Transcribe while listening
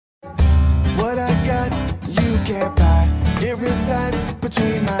What I got, you can't buy. It resides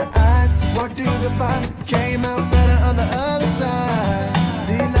between my eyes. Walked through the fire, came out better on the other side.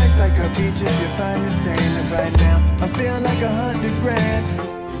 See, life's like a beach if you find the sand. Right now, I feel like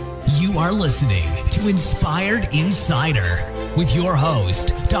 $100,000. You are listening to Inspired Insider with your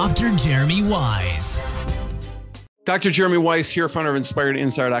host, Dr. Jeremy Weisz. Dr. Jeremy Weisz here, founder of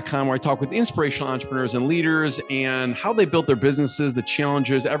InspiredInsider.com, where I talk with inspirational entrepreneurs and leaders and how they built their businesses, the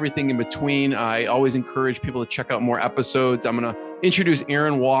challenges, everything in between. I always encourage people to check out more episodes. I'm going to introduce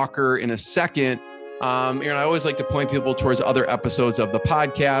Aaron Walker in a second. Aaron, I always like to point people towards other episodes of the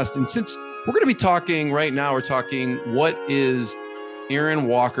podcast. And since we're going to be talking right now, we're talking what is Aaron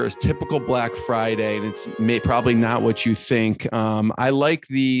Walker's typical Black Friday, and it's probably not what you think. I like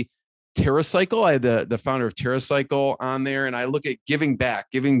the TerraCycle. I had the founder of TerraCycle on there, and I look at giving back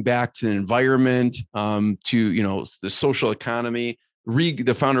to the environment, to the social economy.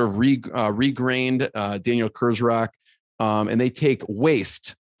 The founder of Regrained, Daniel Kurzrock, and they take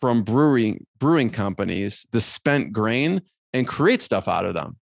waste from brewing companies, the spent grain, and create stuff out of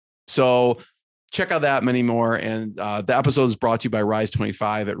them. So check out that, many more. And the episode is brought to you by Rise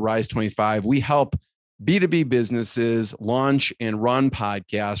 25. At Rise 25, we help B2B businesses launch and run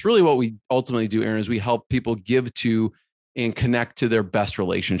podcasts. Really what we ultimately do, Aaron, is we help people give to and connect to their best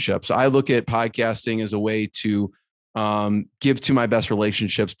relationships. So I look at podcasting as a way to give to my best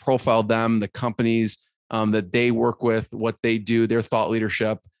relationships, profile them, the companies that they work with, what they do, their thought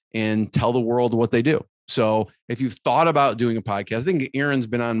leadership, and tell the world what they do. So if you've thought about doing a podcast, I think Aaron's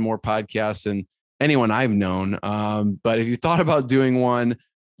been on more podcasts than anyone I've known. But if you thought about doing one,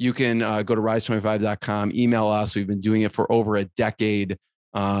 you can go to rise25.com, email us. We've been doing it for over a decade.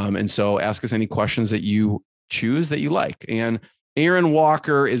 And so ask us any questions that you choose that you like. And Aaron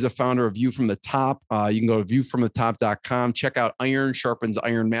Walker is a founder of View from the Top. You can go to viewfromthetop.com. Check out Iron Sharpens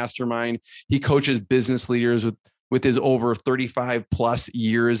Iron Mastermind. He coaches business leaders with his over 35 plus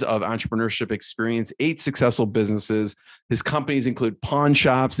years of entrepreneurship experience, 8 successful businesses. His companies include pawn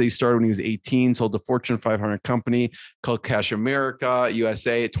shops that he started when he was 18, sold to Fortune 500 company called Cash America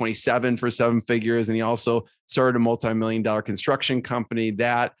USA at 27 for 7 figures. And he also started a multi-million-dollar construction company,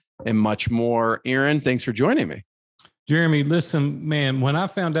 that and much more. Aaron, thanks for joining me. Jeremy, listen, man, when I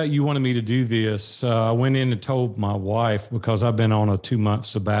found out you wanted me to do this, I went in and told my wife, because I've been on a 2-month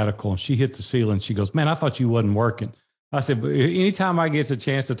sabbatical, and she hit the ceiling. She goes, man, I thought you wasn't working. I said, but anytime I get the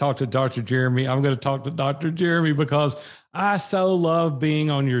chance to talk to Dr. Jeremy, I'm going to talk to Dr. Jeremy because I so love being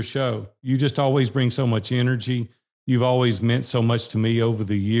on your show. You just always bring so much energy. You've always meant so much to me over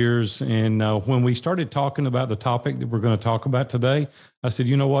the years. And when we started talking about the topic that we're going to talk about today, I said,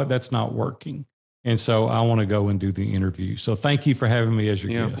 you know what, that's not working. And so I want to go and do the interview. So thank you for having me as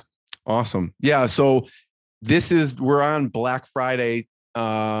your guest. Awesome. Yeah. So we're on Black Friday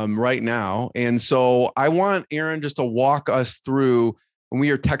right now. And so I want Aaron just to walk us through when we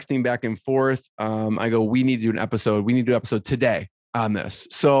are texting back and forth. I go, we need to do an episode. We need to do an episode today on this.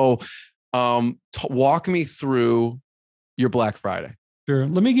 So walk me through your Black Friday. Sure.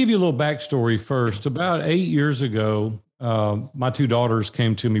 Let me give you a little backstory first. About 8 years ago, my 2 daughters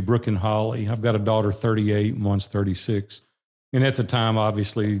came to me, Brooke and Holly. I've got a daughter 38 and one's 36. And at the time,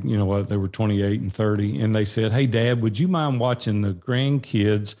 obviously, they were 28 and 30. And they said, hey, Dad, would you mind watching the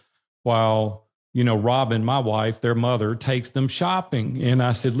grandkids while, Robin, my wife, their mother, takes them shopping? And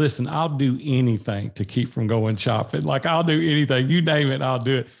I said, listen, I'll do anything to keep from going shopping. Like, I'll do anything. You name it, I'll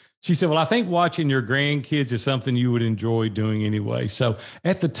do it. She said, well, I think watching your grandkids is something you would enjoy doing anyway. So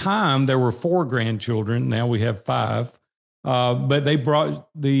at the time, there were 4 grandchildren. Now we have 5. But they brought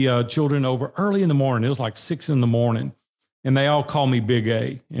the children over early in the morning. It was like 6 a.m. And they all call me Big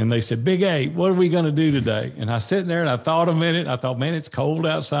A. And they said, Big A, what are we going to do today? And I sat there and I thought a minute. I thought, man, it's cold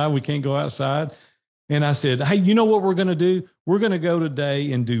outside. We can't go outside. And I said, hey, you know what we're going to do? We're going to go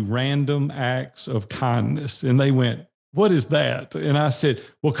today and do random acts of kindness. And they went, what is that? And I said,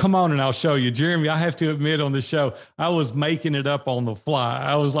 well, come on and I'll show you. Jeremy, I have to admit on the show, I was making it up on the fly.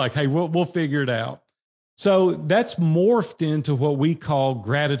 I was like, hey, we'll figure it out. So that's morphed into what we call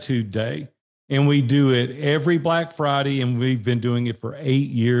Gratitude Day. And we do it every Black Friday, and we've been doing it for 8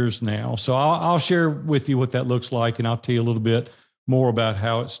 years now. So I'll share with you what that looks like, and I'll tell you a little bit more about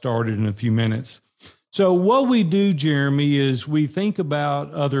how it started in a few minutes. So what we do, Jeremy, is we think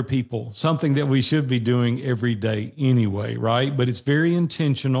about other people, something that we should be doing every day anyway, right? But it's very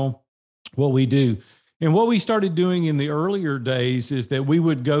intentional what we do. And what we started doing in the earlier days is that we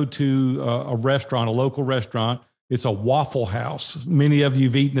would go to a restaurant, a local restaurant. It's a Waffle House. Many of you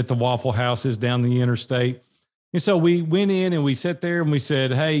have eaten at the Waffle Houses down the interstate. And so we went in and we sat there and we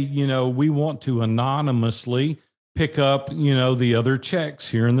said, hey, we want to anonymously pick up, the other checks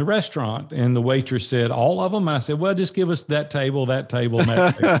here in the restaurant. And the waitress said, all of them? And I said, well, just give us that table, and that table,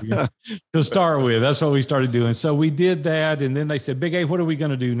 to start with. That's what we started doing. So we did that. And then they said, Big A, what are we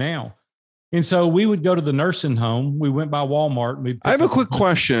going to do now? And so we would go to the nursing home. We went by Walmart. I have a quick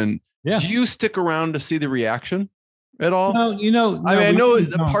question. Yeah. Do you stick around to see the reaction at all? No, no, I know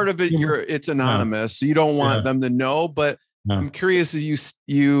part of it, it's anonymous, so you don't want them to know, but I'm curious if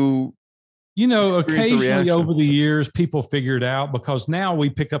you occasionally over the years, people figure it out, because now we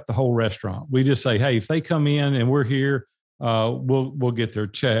pick up the whole restaurant. We just say, hey, if they come in and we're here, we'll get their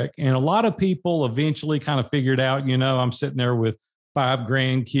check. And a lot of people eventually kind of figured out, I'm sitting there with 5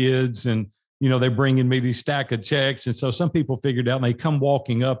 grandkids, and, they're bringing me these stack of checks. And so some people figured out, and they come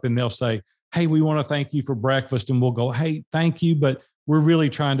walking up and they'll say, hey, we want to thank you for breakfast. And we'll go, hey, thank you, but we're really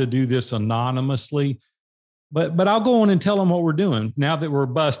trying to do this anonymously. But I'll go on and tell them what we're doing now that we're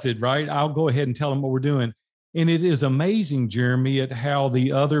busted, right? I'll go ahead and tell them what we're doing. And it is amazing, Jeremy, at how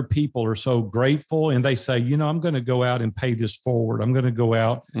the other people are so grateful. And they say, I'm going to go out and pay this forward. I'm going to go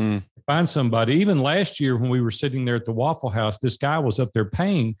out and find somebody. Even last year when we were sitting there at the Waffle House, this guy was up there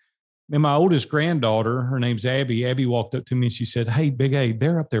paying. And my oldest granddaughter, her name's Abby. Abby walked up to me and she said, hey, Big A,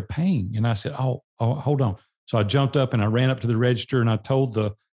 they're up there paying. And I said, oh, hold on. So I jumped up and I ran up to the register and I told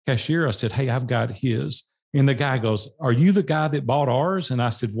the cashier, I said, hey, I've got his. And the guy goes, are you the guy that bought ours? And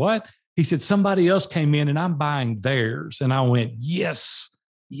I said, what? He said, somebody else came in and I'm buying theirs. And I went, yes,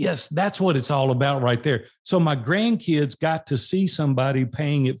 that's what it's all about right there. So my grandkids got to see somebody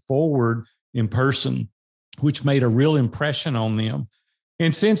paying it forward in person, which made a real impression on them.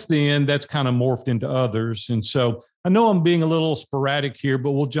 And since then, that's kind of morphed into others. And so I know I'm being a little sporadic here,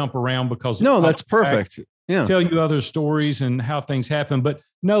 but we'll jump around because no, that's perfect. Yeah. Tell you other stories and how things happen. But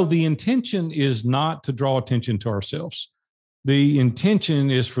no, the intention is not to draw attention to ourselves. The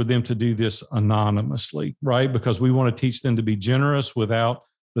intention is for them to do this anonymously, right? Because we want to teach them to be generous without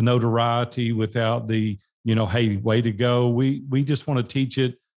the notoriety, without the, hey, way to go. We just want to teach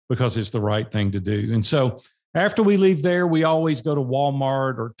it because it's the right thing to do. And so after we leave there, we always go to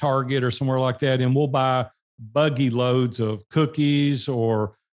Walmart or Target or somewhere like that, and we'll buy buggy loads of cookies,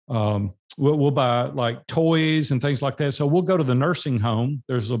 or we'll buy like toys and things like that. So we'll go to the nursing home.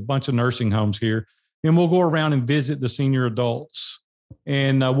 There's a bunch of nursing homes here, and we'll go around and visit the senior adults,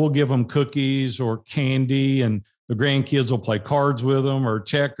 and we'll give them cookies or candy, and the grandkids will play cards with them or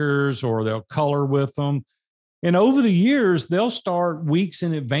checkers, or they'll color with them. And over the years, they'll start weeks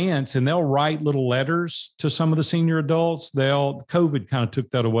in advance and they'll write little letters to some of the senior adults. COVID kind of took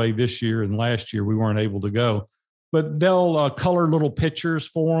that away this year, and last year we weren't able to go, but they'll color little pictures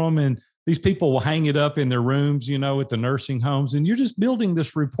for them. And these people will hang it up in their rooms, at the nursing homes. And you're just building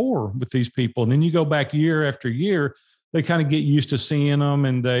this rapport with these people. And then you go back year after year, they kind of get used to seeing them,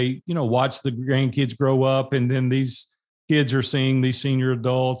 and they, watch the grandkids grow up. And then these kids are seeing these senior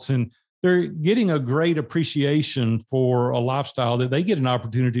adults, and they're getting a great appreciation for a lifestyle that they get an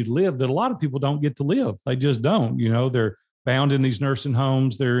opportunity to live that a lot of people don't get to live. They just don't, they're bound in these nursing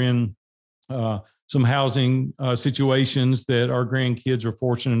homes. They're in some housing situations that our grandkids are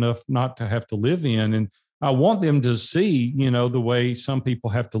fortunate enough not to have to live in. And I want them to see, the way some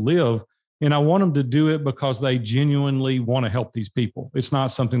people have to live. And I want them to do it because they genuinely want to help these people. It's not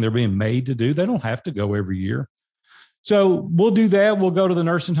something they're being made to do. They don't have to go every year. So we'll do that. We'll go to the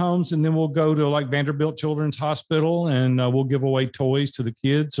nursing homes, and then we'll go to like Vanderbilt Children's Hospital, and we'll give away toys to the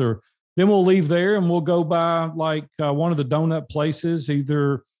kids. Or then we'll leave there and we'll go by like one of the donut places,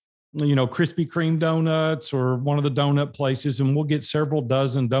 either, Krispy Kreme donuts or one of the donut places, and we'll get several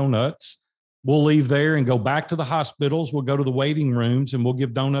dozen donuts. We'll leave there and go back to the hospitals. We'll go to the waiting rooms, and we'll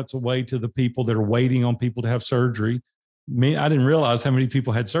give donuts away to the people that are waiting on people to have surgery. I didn't realize how many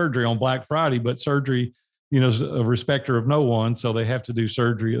people had surgery on Black Friday, but surgery, is a respecter of no one. So they have to do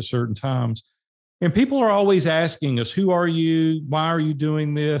surgery at certain times. And people are always asking us, who are you? Why are you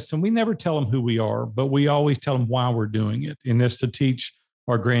doing this? And we never tell them who we are, but we always tell them why we're doing it. And that's to teach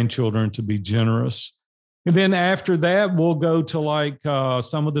our grandchildren to be generous. And then after that, we'll go to like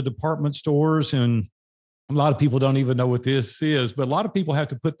some of the department stores. And a lot of people don't even know what this is, but a lot of people have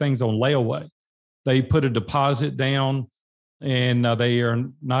to put things on layaway. They put a deposit down, and they are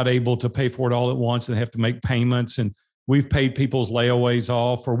not able to pay for it all at once. They have to make payments, and we've paid people's layaways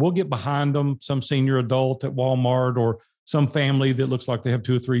off, or we'll get behind them, some senior adult at Walmart or some family that looks like they have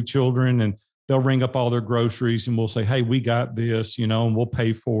 2 or 3 children, and they'll ring up all their groceries, and we'll say, hey, we got this, and we'll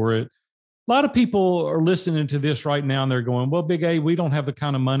pay for it. A lot of people are listening to this right now, and they're going, well, Big A, we don't have the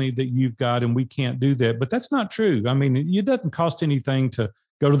kind of money that you've got, and we can't do that. But that's not true. I mean, it doesn't cost anything to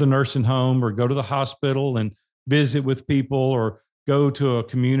go to the nursing home or go to the hospital and visit with people, or go to a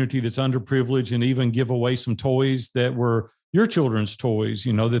community that's underprivileged and even give away some toys that were your children's toys,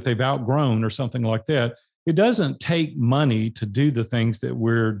 that they've outgrown or something like that. It doesn't take money to do the things that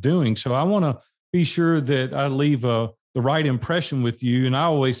we're doing. So I want to be sure that I leave the right impression with you. And I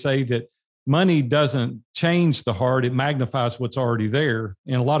always say that money doesn't change the heart. It magnifies what's already there.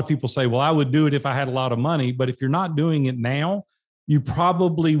 And a lot of people say, well, I would do it if I had a lot of money. But if you're not doing it now, you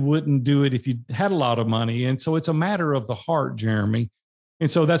probably wouldn't do it if you had a lot of money. And so it's a matter of the heart, Jeremy.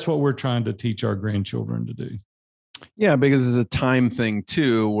 And so that's what we're trying to teach our grandchildren to do. Yeah, because it's a time thing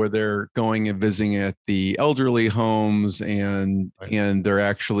too, where they're going and visiting at the elderly homes and they're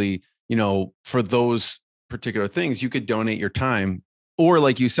actually, for those particular things, you could donate your time. Or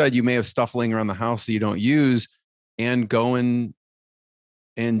like you said, you may have stuff laying around the house that you don't use and go and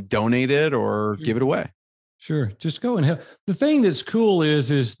donate it or give it away. Sure. Just go and help. The thing that's cool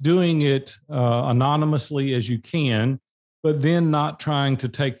is doing it anonymously as you can, but then not trying to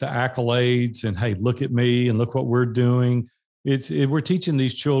take the accolades and, hey, look at me and look what we're doing. We're teaching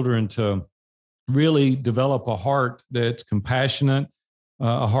these children to really develop a heart that's compassionate,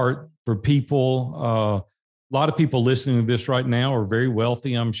 a heart for people. A lot of people listening to this right now are very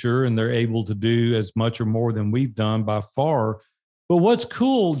wealthy, I'm sure, and they're able to do as much or more than we've done by far. But what's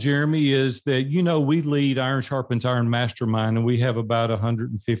cool, Jeremy, is that, we lead Iron Sharpens Iron Mastermind, and we have about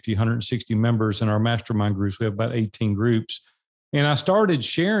 150, 160 members in our mastermind groups. We have about 18 groups. And I started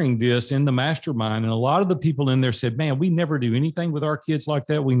sharing this in the mastermind, and a lot of the people in there said, man, we never do anything with our kids like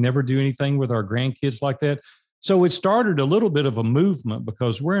that. We never do anything with our grandkids like that. So it started a little bit of a movement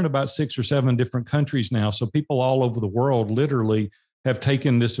because we're in about 6 or 7 different countries now. So people all over the world literally have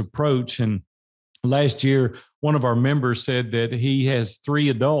taken this approach. And last year, one of our members said that he has 3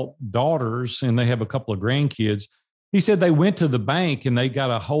 adult daughters and they have a couple of grandkids. He said they went to the bank and they got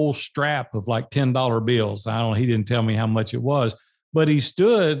a whole strap of like $10 bills. He didn't tell me how much it was, but he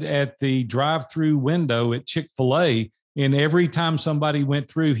stood at the drive-through window at Chick-fil-A, and every time somebody went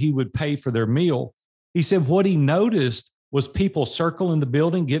through, he would pay for their meal. He said what he noticed was people circling the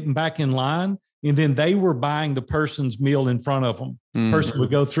building, getting back in line, and then they were buying the person's meal in front of them. The person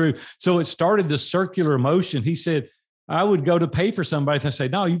would go through. So it started this circular motion. He said, I would go to pay for somebody and say,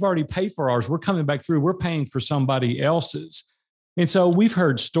 no, you've already paid for ours. We're coming back through. We're paying for somebody else's. And so we've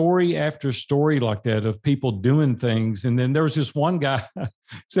heard story after story like that of people doing things. And then there was this one guy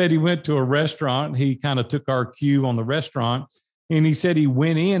said he went to a restaurant. He kind of took our cue on the restaurant. And he said he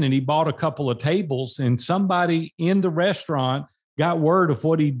went in and he bought a couple of tables, and somebody in the restaurant got word of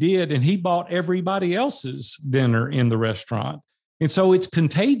what he did, and he bought everybody else's dinner in the restaurant. And so it's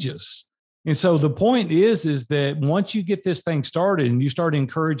contagious. And so the point is that once you get this thing started and you start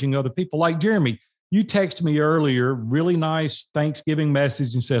encouraging other people, like Jeremy, you texted me earlier, really nice Thanksgiving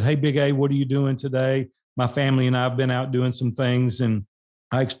message, and said, hey, Big A, what are you doing today? My family and I have been out doing some things, and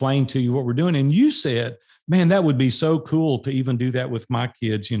I explained to you what we're doing. And you said, man, that would be so cool to even do that with my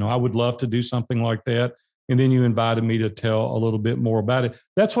kids. I would love to do something like that. And then you invited me to tell a little bit more about it.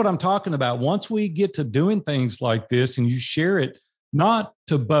 That's what I'm talking about. Once we get to doing things like this and you share it, not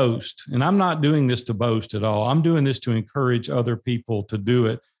to boast, and I'm not doing this to boast at all. I'm doing this to encourage other people to do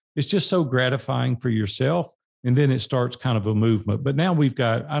it. It's just so gratifying for yourself. And then it starts kind of a movement. But now we've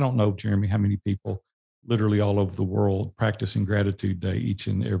got, I don't know, Jeremy, how many people literally all over the world practicing Gratitude Day each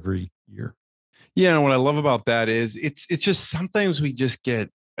and every year. Yeah, and what I love about that is it's just sometimes we just get,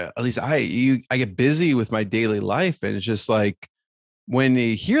 at least I get busy with my daily life, and it's just like when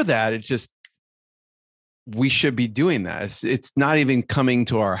you hear that, it's just we should be doing that. It's not even coming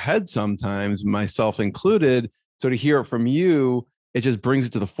to our head sometimes, myself included. So to hear it from you, it just brings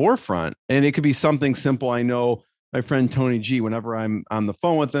it to the forefront, and it could be something simple. I know my friend Tony G. Whenever I'm on the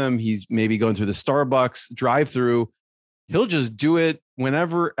phone with him, he's maybe going through the Starbucks drive-through. He'll just do it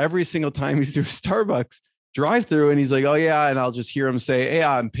whenever, every single time he's through Starbucks drive-through, and he's like, oh yeah. And I'll just hear him say, hey,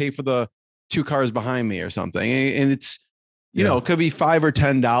 I'm pay for the 2 cars behind me or something. And it's, it could be $5 or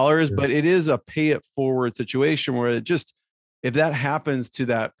 $10, but it is a pay it forward situation where it just, if that happens to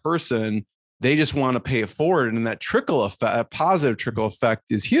that person, they just want to pay it forward. And that trickle effect, positive trickle effect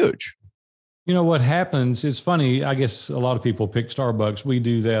is huge. What happens, it's funny. I guess a lot of people pick Starbucks. We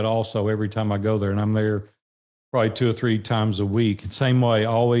do that also every time I go there, and I'm there probably 2 or 3 times a week. Same way,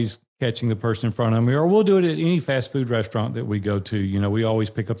 always catching the person in front of me, or we'll do it at any fast food restaurant that we go to. We always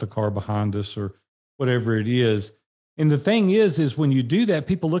pick up the car behind us or whatever it is. And the thing is when you do that,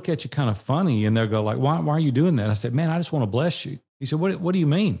 people look at you kind of funny, and they'll go like, why are you doing that? I said, man, I just want to bless you. He said, what do you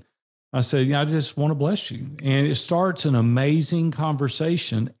mean? I said, I just want to bless you. And it starts an amazing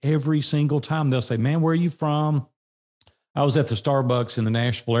conversation every single time. They'll say, man, where are you from? I was at the Starbucks in the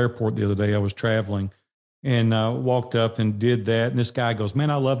Nashville airport the other day. I was traveling. and walked up and did that. And this guy goes, man,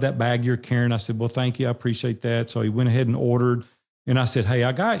 I love that bag you're carrying. I said, well, thank you. I appreciate that. So he went ahead and ordered. And I said, hey,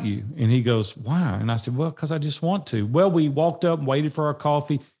 I got you. And he goes, why? And I said, well, because I just want to. Well, we walked up and waited for our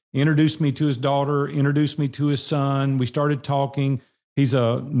coffee, introduced me to his daughter, introduced me to his son. We started talking. He's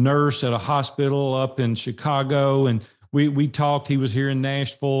a nurse at a hospital up in Chicago. And we talked. He was here in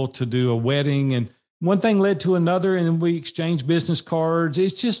Nashville to do a wedding. And one thing led to another, and we exchanged business cards.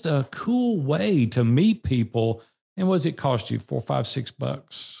 It's just a cool way to meet people. And what does it cost you? $4, $5,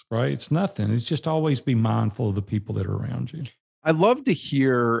 $6, right? It's nothing. It's just always be mindful of the people that are around you. I'd love to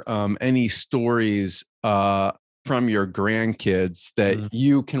hear any stories from your grandkids that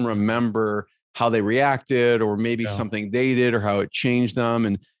you can remember how they reacted, or maybe something they did, or how it changed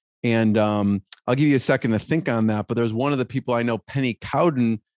them. And I'll give you a second to think on that. But there's one of the people I know, Penny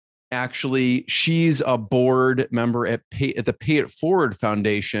Cowden. Actually, she's a board member at the Pay It Forward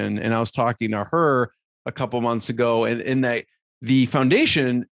Foundation, and I was talking to her a couple months ago, and in that the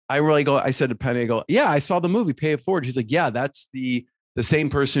foundation. I said to Penny, I go, yeah, I saw the movie Pay It Forward. She's like, yeah, that's the same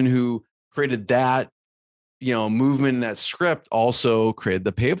person who created that, movement and that script also created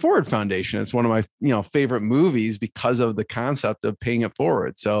the Pay It Forward Foundation. It's one of my, favorite movies because of the concept of paying it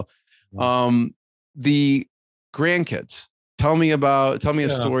forward. So, the grandkids, tell me a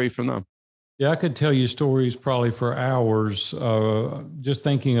story from them. Yeah, I could tell you stories probably for hours. Just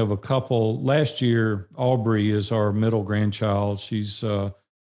thinking of a couple. Last year, Aubrey is our middle grandchild. She's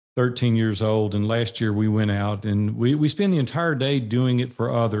 13 years old. And last year we went out and we spend the entire day doing it for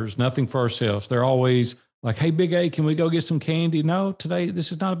others, nothing for ourselves. They're always like, hey, Big A, can we go get some candy? No, today,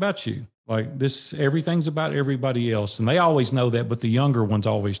 this is not about you. Like everything's about everybody else. And they always know that, but the younger ones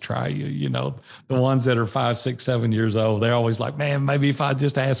always try you, the ones that are 5, 6, 7 years old, they're always like, man, maybe if I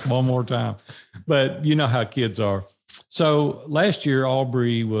just ask one more time. But you know how kids are. So last year,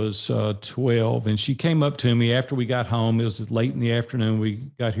 Aubrey was 12, and she came up to me after we got home. It was late in the afternoon. We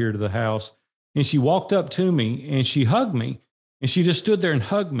got here to the house, and she walked up to me, and she hugged me, and she just stood there and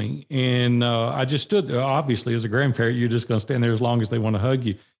hugged me. And I just stood there. Obviously, as a grandparent, you're just going to stand there as long as they want to hug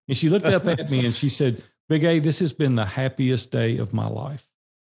you. And she looked up at me, and she said, Big A, this has been the happiest day of my life.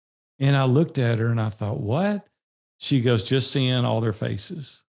 And I looked at her, and I thought, what? She goes, just seeing all their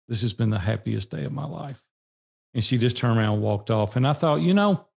faces. This has been the happiest day of my life. And she just turned around and walked off. And I thought,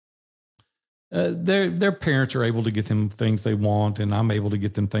 their parents are able to get them things they want, and I'm able to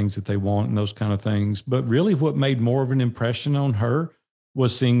get them things that they want and those kind of things. But really what made more of an impression on her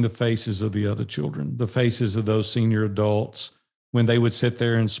was seeing the faces of the other children, the faces of those senior adults when they would sit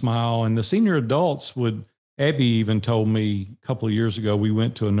there and smile. And the senior adults Abby even told me a couple of years ago, we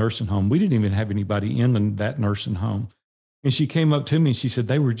went to a nursing home. We didn't even have anybody in that nursing home. And she came up to me and she said,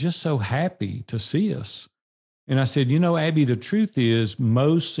 they were just so happy to see us. And I said, Abby, the truth is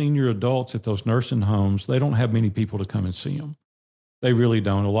most senior adults at those nursing homes, they don't have many people to come and see them. They really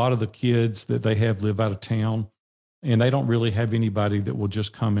don't. A lot of the kids that they have live out of town, and they don't really have anybody that will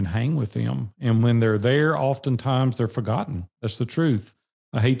just come and hang with them. And when they're there, oftentimes they're forgotten. That's the truth.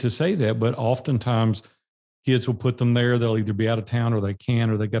 I hate to say that, but oftentimes kids will put them there. They'll either be out of town or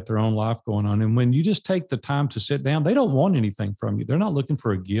they got their own life going on. And when you just take the time to sit down, they don't want anything from you. They're not looking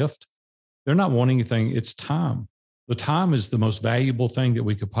for a gift. They're not wanting anything. It's time. The time is the most valuable thing that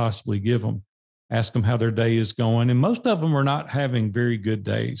we could possibly give them. Ask them how their day is going. And most of them are not having very good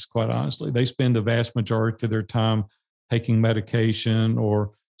days, quite honestly. They spend the vast majority of their time taking medication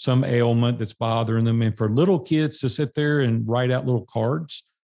or some ailment that's bothering them. And for little kids to sit there and write out little cards,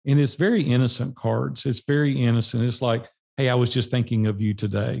 and it's very innocent cards. It's very innocent. It's like, hey, I was just thinking of you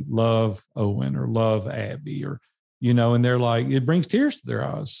today. Love Owen or love Abby or and they're like, it brings tears to their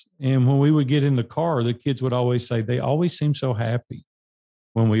eyes. And when we would get in the car, the kids would always say, they always seem so happy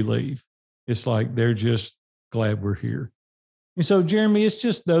when we leave. It's like, they're just glad we're here. And so, Jeremy, it's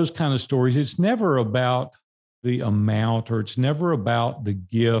just those kind of stories. It's never about the amount, or it's never about the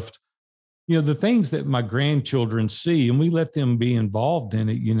gift. The things that my grandchildren see, and we let them be involved in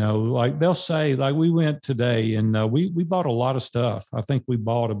it, like they'll say, like we went today and we bought a lot of stuff. I think we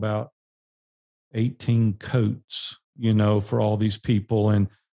bought about 18 coats, for all these people. And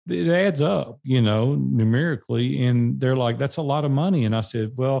it adds up, numerically. And they're like, that's a lot of money. And I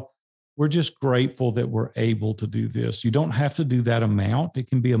said, well, we're just grateful that we're able to do this. You don't have to do that amount. It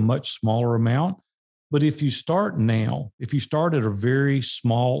can be a much smaller amount. But if you start now, if you start at a very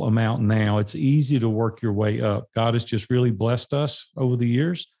small amount now, it's easy to work your way up. God has just really blessed us over the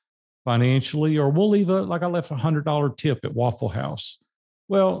years financially, or we'll leave I left $100 tip at Waffle House.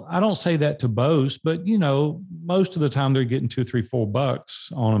 Well, I don't say that to boast, but most of the time they're getting $2, $3,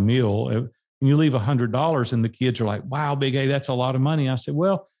 $4 on a meal. And you leave $100 and the kids are like, wow, Big A, that's a lot of money. I said,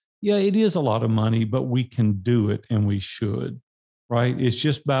 well, Yeah, it is a lot of money, but we can do it and we should, right? It's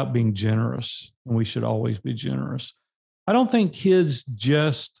just about being generous, and we should always be generous. I don't think kids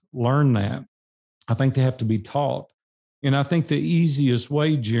just learn that. I think they have to be taught. And I think the easiest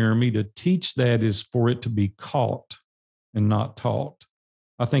way, Jeremy, to teach that is for it to be caught and not taught.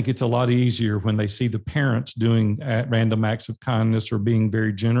 I think it's a lot easier when they see the parents doing random acts of kindness or being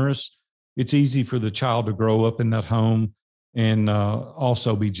very generous. It's easy for the child to grow up in that home and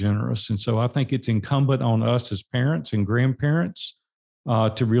also be generous. And so I think it's incumbent on us as parents and grandparents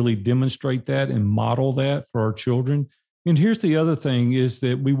to really demonstrate that and model that for our children. And here's the other thing is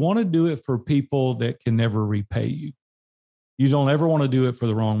that we want to do it for people that can never repay you. You don't ever want to do it for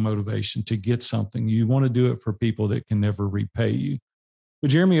the wrong motivation to get something. You want to do it for people that can never repay you. But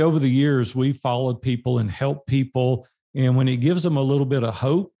Jeremy, over the years, we followed people and helped people. And when it gives them a little bit of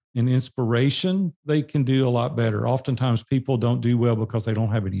hope and inspiration, they can do a lot better. Oftentimes people don't do well because they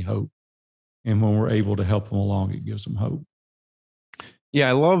don't have any hope. And when we're able to help them along, it gives them hope. Yeah,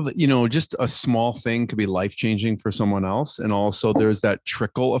 I love that, just a small thing could be life-changing for someone else. And also there's that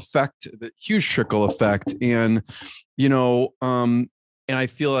trickle effect, that huge trickle effect. And, and I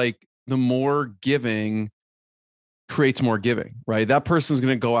feel like the more giving creates more giving, right? That person's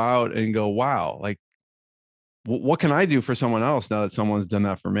going to go out and go, wow, like what can I do for someone else now that someone's done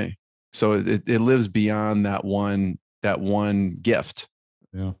that for me? So it lives beyond that one gift.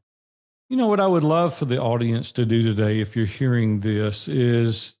 Yeah. What I would love for the audience to do today, if you're hearing this,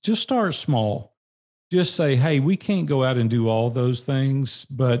 is just start small. Just say, hey, we can't go out and do all those things,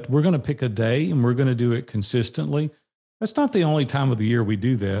 but we're going to pick a day and we're going to do it consistently. That's not the only time of the year we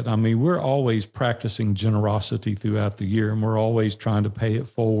do that. I mean, we're always practicing generosity throughout the year, and we're always trying to pay it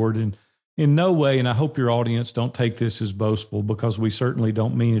forward. And in no way, and I hope your audience don't take this as boastful, because we certainly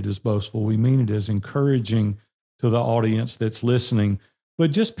don't mean it as boastful. We mean it as encouraging to the audience that's listening.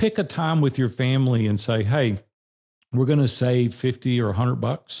 But just pick a time with your family and say, hey, we're going to save 50 or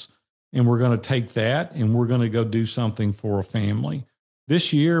 $100, and we're going to take that and we're going to go do something for a family.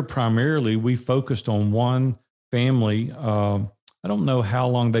 This year, primarily, we focused on one family. I don't know how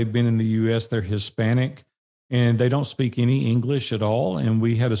long they've been in the U.S. They're Hispanic, and they don't speak any English at all. And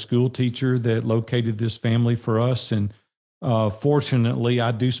we had a school teacher that located this family for us. And fortunately,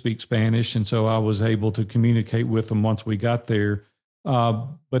 I do speak Spanish, and so I was able to communicate with them once we got there.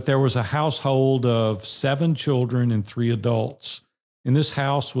 But there was a household of 7 children and 3 adults. And this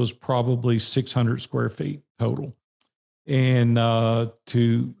house was probably 600 square feet total. And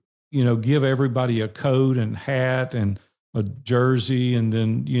to, give everybody a coat and hat and a jersey, and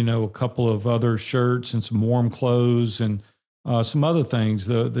then, a couple of other shirts and some warm clothes and some other things.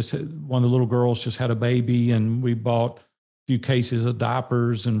 One of the little girls just had a baby, and we bought a few cases of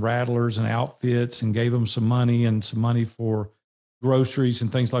diapers and rattlers and outfits and gave them some money for groceries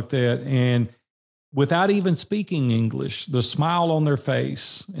and things like that. And without even speaking English, the smile on their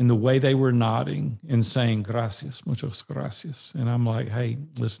face and the way they were nodding and saying, gracias, muchas gracias. And I'm like, hey,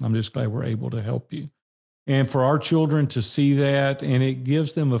 listen, I'm just glad we're able to help you. And for our children to see that, and it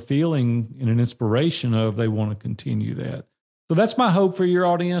gives them a feeling and an inspiration of they want to continue that. So that's my hope for your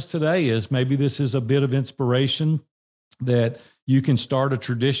audience today, is maybe this is a bit of inspiration that you can start a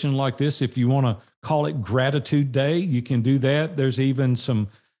tradition like this. If you want to call it Gratitude Day, you can do that. There's even some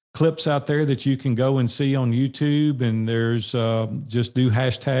clips out there that you can go and see on YouTube, and there's just do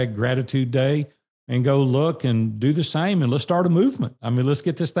hashtag Gratitude Day and go look and do the same. And let's start a movement. I mean, let's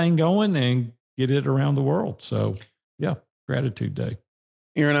get this thing going and get it around the world. So yeah, Gratitude Day.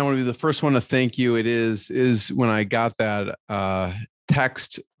 Aaron, I want to be the first one to thank you. It is when I got that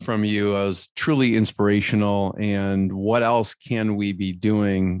text from you, I was truly inspirational. And what else can we be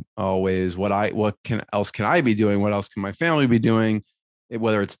doing always? What else can I be doing? What else can my family be doing?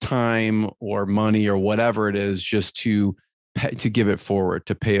 Whether it's time or money or whatever it is, just to give it forward,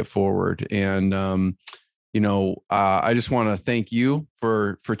 to pay it forward. And, I just want to thank you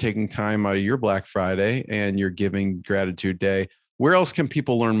for taking time out of your Black Friday and your Giving Gratitude Day. Where else can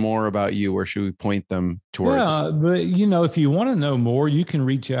people learn more about you? Where should we point them towards? Yeah, but if you want to know more, you can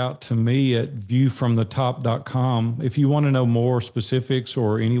reach out to me at viewfromthetop.com. If you want to know more specifics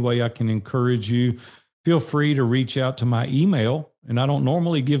or any way I can encourage you, feel free to reach out to my email. And I don't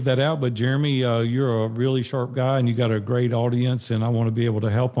normally give that out, but Jeremy, you're a really sharp guy and you got a great audience, and I want to be able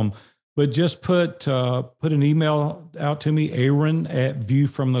to help them. But just put an email out to me, Aaron at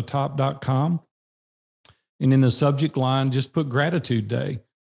viewfromthetop.com. And in the subject line, just put Gratitude Day,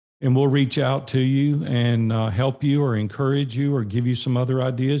 and we'll reach out to you and help you or encourage you or give you some other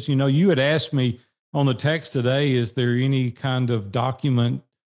ideas. You had asked me on the text today, is there any kind of document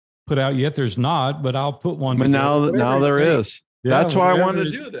put out yet? There's not, but I'll put one. But now there is. That's why I wanted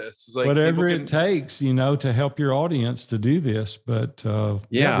to do this. It's like whatever it takes, to help your audience to do this. But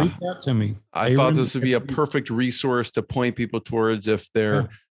reach out to me. I thought this would be a perfect resource to point people towards if they're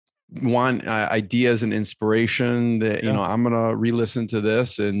want ideas and inspiration. That I'm gonna re-listen to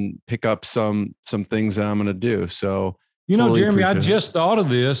this and pick up some things that I'm gonna do. So totally Jeremy, I just thought of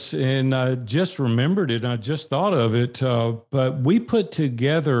this and I just remembered it. I just thought of it. But we put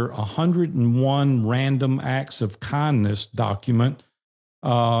together 101 random acts of kindness document.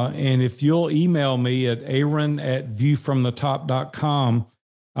 And if you'll email me at aaron@viewfromthetop.com,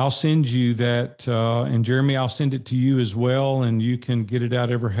 I'll send you that. And Jeremy, I'll send it to you as well. And you can get it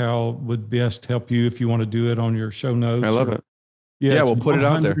out how would best help you if you want to do it on your show notes. I love it. Yeah, we'll put it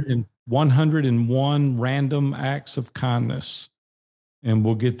out there. 101 random acts of kindness. And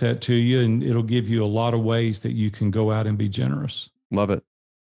we'll get that to you. And it'll give you a lot of ways that you can go out and be generous. Love it.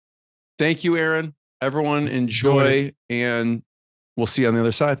 Thank you, Aaron. Everyone enjoy. And we'll see you on the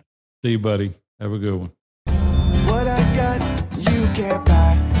other side. See you, buddy. Have a good one. What I got, you can't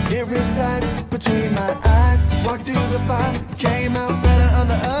buy. It resides between my eyes. Walked through the fire, came out better on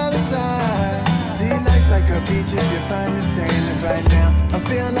the other side. See, life's like a beach if you find the sailing right now. I'm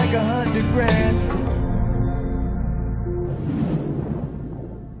feeling like 100 grand.